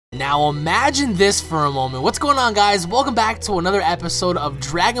Now imagine this for a moment. What's going on, guys? Welcome back to another episode of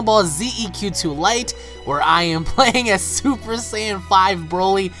Dragon Ball ZEQ2 Lite, where I am playing as Super Saiyan 5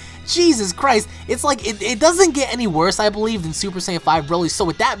 Broly. Jesus Christ, it's like it doesn't get any worse, I believe, than Super Saiyan 5 Broly. So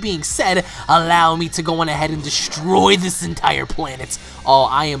with that being said, allow me to go on ahead and destroy this entire planet. Oh,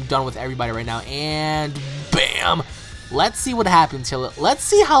 I am done with everybody right now, and bam! Let's see what happens here. Let's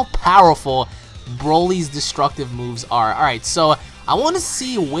see how powerful Broly's destructive moves are. Alright, so I want to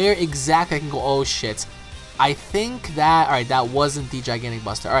see where exactly I can go. Oh shit, I think that, alright, that wasn't the gigantic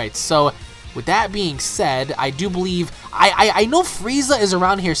buster. Alright, so with that being said, I do believe, I know Frieza is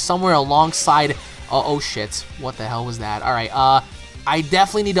around here somewhere alongside, oh shit, what the hell was that? Alright, I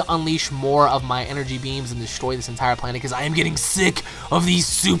definitely need to unleash more of my energy beams and destroy this entire planet because I am getting sick of these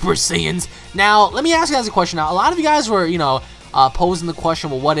Super Saiyans. Now, let me ask you guys a question. Now, a lot of you guys were, you know, posing the question,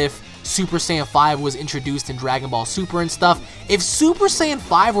 well, what if Super Saiyan 5 was introduced in Dragon Ball Super and stuff? If Super Saiyan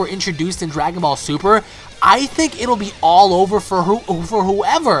 5 were introduced in Dragon Ball Super, I think it'll be all over for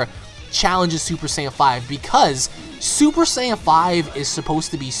whoever challenges Super Saiyan 5, because Super Saiyan 5 is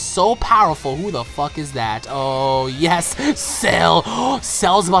supposed to be so powerful. Who the fuck is that? Oh, yes, Cell. Oh,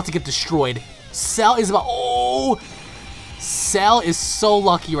 Cell's about to get destroyed. Cell is about, oh, Cell is so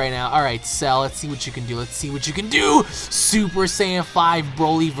lucky right now. Alright, Cell, let's see what you can do. Let's see what you can do. Super Saiyan 5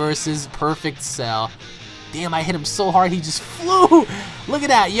 Broly versus Perfect Cell. Damn, I hit him so hard, he just flew. Look at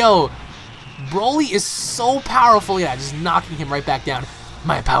that, yo. Broly is so powerful. Yeah, just knocking him right back down.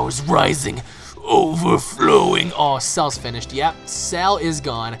 My power's rising, overflowing. Oh, Cell's finished. Yep, Cell is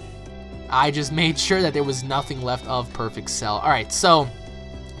gone. I just made sure that there was nothing left of Perfect Cell. Alright, so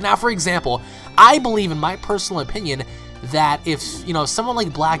now for example, I believe, in my personal opinion, that if, you know, someone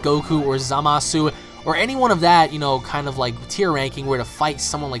like Black Goku or Zamasu or anyone of that, you know, kind of like tier ranking were to fight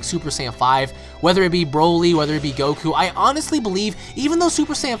someone like Super Saiyan 5, whether it be Broly, whether it be Goku, I honestly believe, even though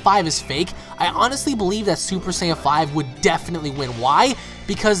Super Saiyan 5 is fake, I honestly believe that Super Saiyan 5 would definitely win. Why?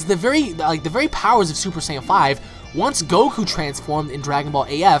 Because the very powers of Super Saiyan 5, once Goku transformed in Dragon Ball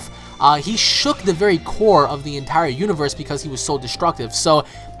AF, he shook the very core of the entire universe because he was so destructive. So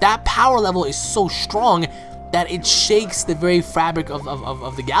that power level is so strong that it shakes the very fabric of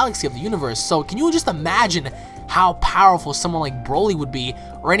the galaxy, of the universe. So can you just imagine how powerful someone like Broly would be,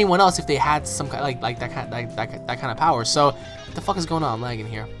 or anyone else, if they had some kind like that kind of power? So what the fuck is going on? I'm lagging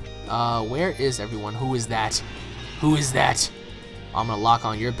here. Where is everyone? Who is that? Who is that? I'm gonna lock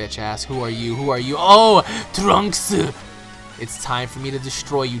on your bitch ass. Who are you? Who are you? Oh, Trunks! It's time for me to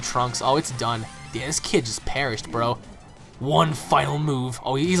destroy you, Trunks. Oh, it's done. Damn, this kid just perished, bro. One final move.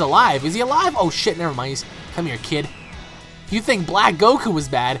 Oh, he's alive. Is he alive? Oh shit, never mind. Come here, kid. If you think Black Goku was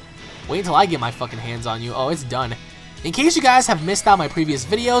bad, wait until I get my fucking hands on you. Oh, it's done. In case you guys have missed out my previous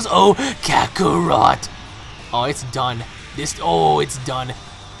videos, oh, Kakarot. Oh, it's done. Oh, it's done.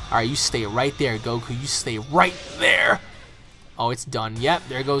 Alright, you stay right there, Goku. You stay right there. Oh, it's done. Yep,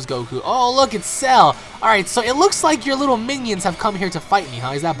 there goes Goku. Oh, look, it's Cell. Alright, so it looks like your little minions have come here to fight me,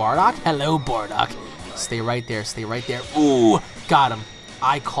 huh? Is that Bardock? Hello, Bardock. Stay right there, stay right there. Ooh, got him.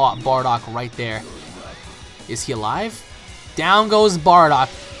 I caught Bardock right there. Is he alive? Down goes Bardock.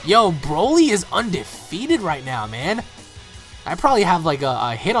 Yo, Broly is undefeated right now, man. I probably have like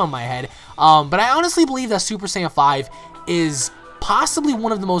a hit on my head. But I honestly believe that Super Saiyan 5 is possibly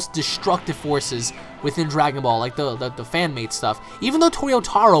one of the most destructive forces within Dragon Ball, like the fan-made stuff. Even though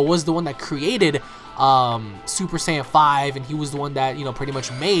Toyotaro was the one that created Super Saiyan 5, and he was the one that, you know, pretty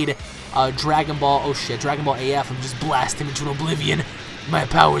much made Dragon Ball, oh shit, Dragon Ball AF, and just blast him into oblivion. My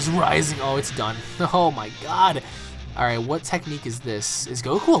power's rising. Oh, it's done. Oh my god. Alright, what technique is this? Is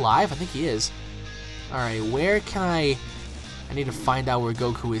Goku alive? I think he is. Alright, where can I need to find out where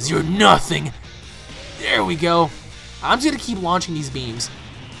Goku is. You're nothing. There we go. I'm just gonna keep launching these beams.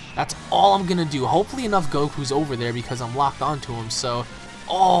 That's all I'm gonna do. Hopefully enough Goku's over there because I'm locked onto him, so.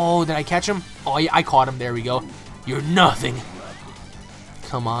 Oh, did I catch him? Oh, yeah, I caught him. There we go. You're nothing.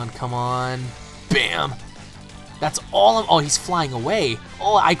 Come on, come on. Bam. That's all oh, he's flying away.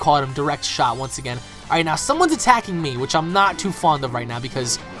 Oh, I caught him. Direct shot once again. All right, now someone's attacking me, which I'm not too fond of right now,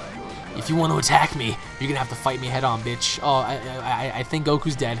 because if you want to attack me, you're going to have to fight me head on, bitch. Oh, I think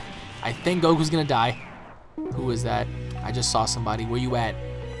Goku's dead. I think Goku's going to die. Who is that? I just saw somebody. Where you at?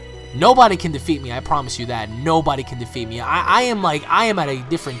 Nobody can defeat me, I promise you that. Nobody can defeat me. I am at a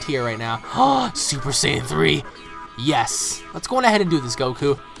different tier right now. Oh, Super Saiyan 3. Yes. Let's go on ahead and do this,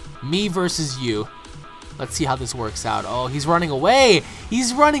 Goku. Me versus you. Let's see how this works out. Oh, he's running away.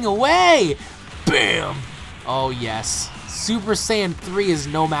 He's running away. Bam. Oh, yes. Super Saiyan 3 is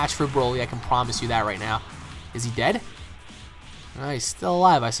no match for Broly. I can promise you that right now. Is he dead? Oh, he's still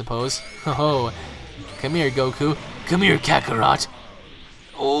alive, I suppose. Oh, come here, Goku. Come here, Kakarot.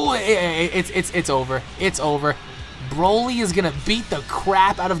 Oh, it's over. It's over. Broly is gonna beat the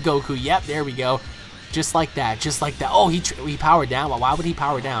crap out of Goku. Yep, there we go. Just like that. Just like that. Oh, he powered down. Well, why would he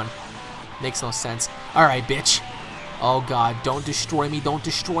power down? Makes no sense. All right, bitch. Oh God, don't destroy me. Don't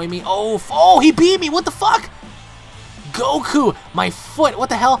destroy me. Oh, he beat me. What the fuck? Goku, my foot. What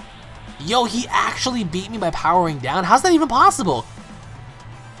the hell? Yo, he actually beat me by powering down. How's that even possible?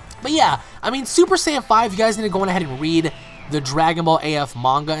 But yeah, I mean, Super Saiyan 5, you guys need to go ahead and read the Dragon Ball AF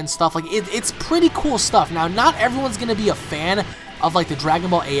manga and stuff. Like, it's pretty cool stuff. Now, not everyone's going to be a fan of, like, the Dragon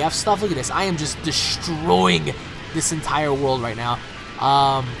Ball AF stuff. Look at this. I am just destroying this entire world right now.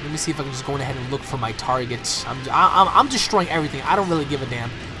 Let me see if I can just go ahead and look for my targets. I'm destroying everything. I don't really give a damn.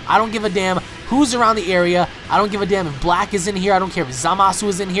 I don't give a damn who's around the area. I don't give a damn if Black is in here. I don't care if Zamasu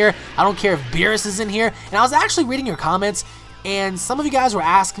is in here. I don't care if Beerus is in here. And I was actually reading your comments, and some of you guys were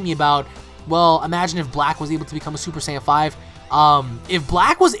asking me about, well, imagine if Black was able to become a Super Saiyan 5. If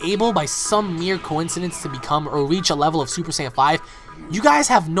Black was able, by some mere coincidence, to become or reach a level of Super Saiyan 5, you guys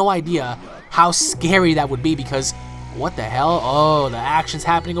have no idea how scary that would be, because what the hell? Oh, the action's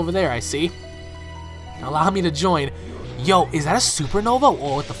happening over there, I see. Allow me to join. Yo, is that a supernova?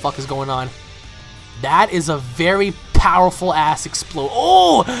 Oh, what the fuck is going on? That is a very powerful ass explode.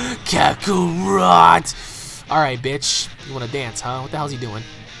 Oh, Kakarot. Alright, bitch. You want to dance, huh? What the hell is he doing?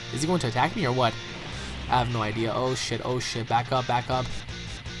 Is he going to attack me or what? I have no idea. Oh shit, oh shit. Back up, back up.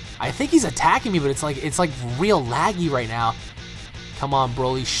 I think he's attacking me, but it's like real laggy right now. Come on,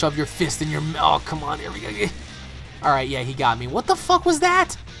 Broly. Shove your fist in your mouth. Oh, come on. Here we go. Alright, yeah, he got me. What the fuck was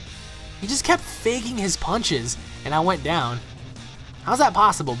that? He just kept faking his punches, and I went down. How's that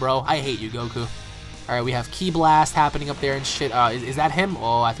possible, bro? I hate you, Goku. Alright, we have Ki Blast happening up there and shit. Is that him?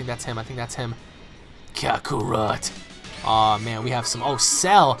 Oh, I think that's him. I think that's him. Kakarot. Oh man, we have some. Oh,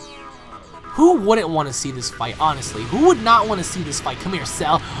 Cell. Who wouldn't want to see this fight, honestly? Who would not want to see this fight? Come here,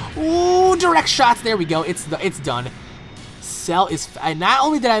 Cell. Ooh, direct shots. There we go. It's done. Cell is. Not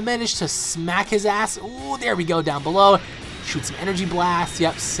only did I manage to smack his ass. Ooh, there we go. Down below. Shoot some energy blasts.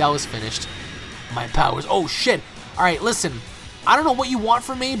 Yep, Cell is finished. My powers. Oh shit. All right, listen. I don't know what you want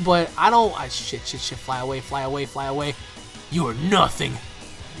from me, but I don't. Shit. Fly away. Fly away. Fly away. You are nothing.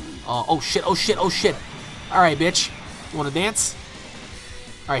 Oh shit. Oh shit. Oh shit. All right, bitch. You want to dance?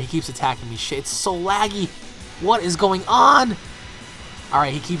 Alright, he keeps attacking me. Shit, it's so laggy. What is going on?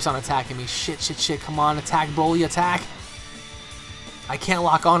 Alright, he keeps on attacking me. Shit. Come on, attack, Broly, attack. I can't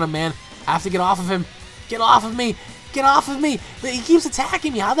lock on him, man. I have to get off of him. Get off of me. Get off of me. He keeps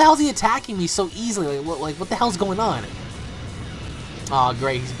attacking me. How the hell is he attacking me so easily? Like what the hell's going on? Oh,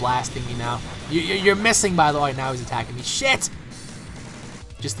 great. He's blasting me now. You're missing, by the way. Now he's attacking me. Shit.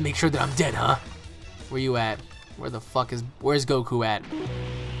 Just to make sure that I'm dead, huh? Where you at? Where's Goku at?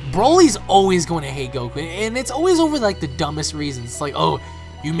 Broly's always going to hate Goku, and it's always over like the dumbest reasons. It's like, oh,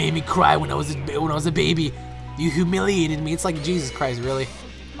 you made me cry when I was a baby. You humiliated me. It's like, Jesus Christ, really?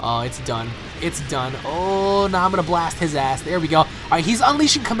 Oh, it's done. It's done. Oh, now I'm gonna blast his ass. There we go. All right, he's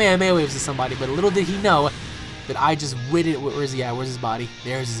unleashing Kamehameha waves to somebody, but little did he know that I just witted. Where's he at? Where's his body?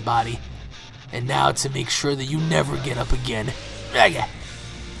 There's his body. And now to make sure that you never get up again. Yeah.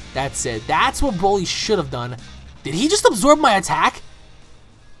 That's it. That's what Broly should have done. Did he just absorb my attack?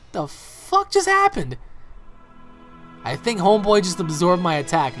 The fuck just happened? I think homeboy just absorbed my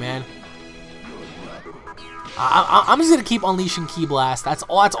attack, man. I'm just gonna keep unleashing Ki Blast. That's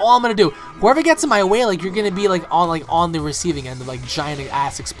all I'm gonna do. Whoever gets in my way, like, you're gonna be like on the receiving end of like giant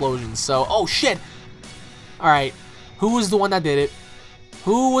ass explosions. So, oh shit. All right, who was the one that did it?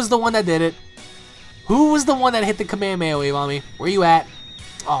 Who was the one that did it? Who was the one that hit the Kamehameha wave on me? Where you at?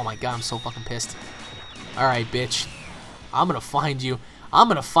 Oh my god, I'm so fucking pissed. All right, bitch. I'm gonna find you. I'm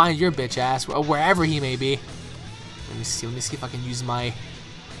gonna find your bitch ass wherever he may be. Let me see if I can use my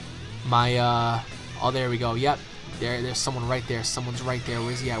oh, there we go. Yep. There's someone right there. Someone's right there.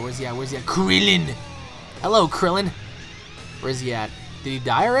 Where's he at? Krillin. Hello, Krillin. Where's he at? Did he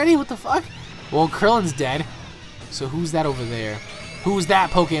die already? What the fuck? Well, Krillin's dead. So who's that over there? Who's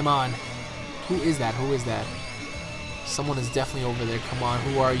that Pokemon? Who is that? Someone is definitely over there. Come on.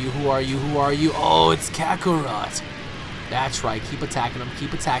 Who are you? Oh, it's Kakarot. That's right. Keep attacking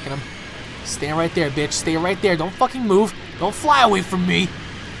him. Stand right there, bitch. Stay right there. Don't fucking move. Don't fly away from me.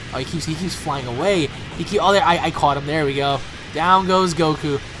 Oh, he keeps flying away. Oh, there. I caught him. There we go. Down goes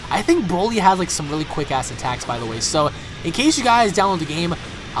Goku. I think Broly has like some really quick ass attacks, by the way. So in case you guys download the game,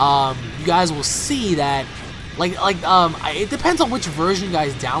 you guys will see that it depends on which version you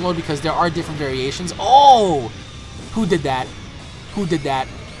guys download, because there are different variations. Oh, who did that? Who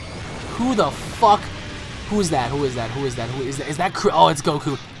the fuck? Who is that? Is that oh, it's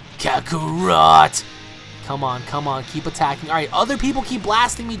Goku. Kakarot. come on, come on, keep attacking. All right, other people keep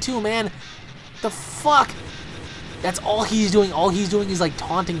blasting me too, man. The fuck? That's all he's doing. All he's doing is like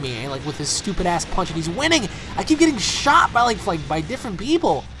taunting me, and like with his stupid ass punch, and he's winning. I keep getting shot by like by different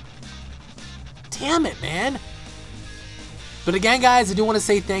people. Damn it, man. But again, guys, I do want to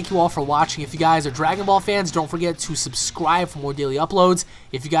say thank you all for watching. If you guys are Dragon Ball fans, don't forget to subscribe for more daily uploads.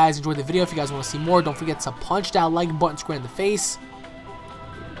 If you guys enjoyed the video, if you guys want to see more, don't forget to punch that like button square in the face.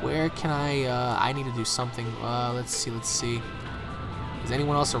 Where can I need to do something. Let's see. Is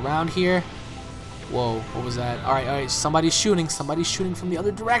anyone else around here? Whoa, what was that? All right, somebody's shooting from the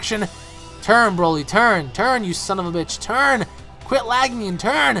other direction. Turn, Broly, turn, you son of a bitch, turn. Quit lagging and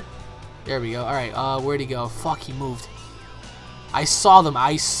turn. There we go. All right, where'd he go? Fuck, he moved. I saw them.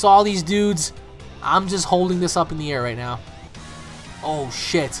 I saw these dudes. I'm just holding this up in the air right now. Oh,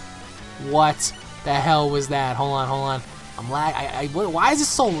 shit. What the hell was that? Hold on. I'm why is this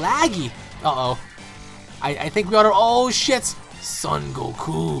so laggy? Uh-oh. I think we ought to... Oh, shit. Son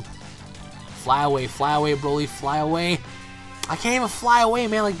Goku. Fly away, Broly, fly away. I can't even fly away,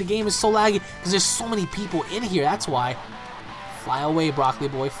 man. Like, the game is so laggy because there's so many people in here. That's why. Fly away, Broccoli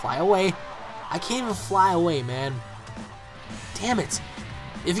boy, fly away. I can't even fly away, man. Damn it.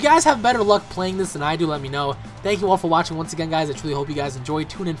 If you guys have better luck playing this than I do, let me know. Thank you all for watching once again, guys. I truly hope you guys enjoyed.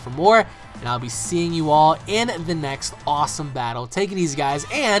 Tune in for more, and I'll be seeing you all in the next awesome battle. Take it easy, guys,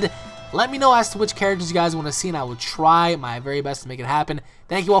 and let me know as to which characters you guys want to see, and I will try my very best to make it happen.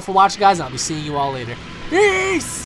 Thank you all for watching, guys, and I'll be seeing you all later. Peace!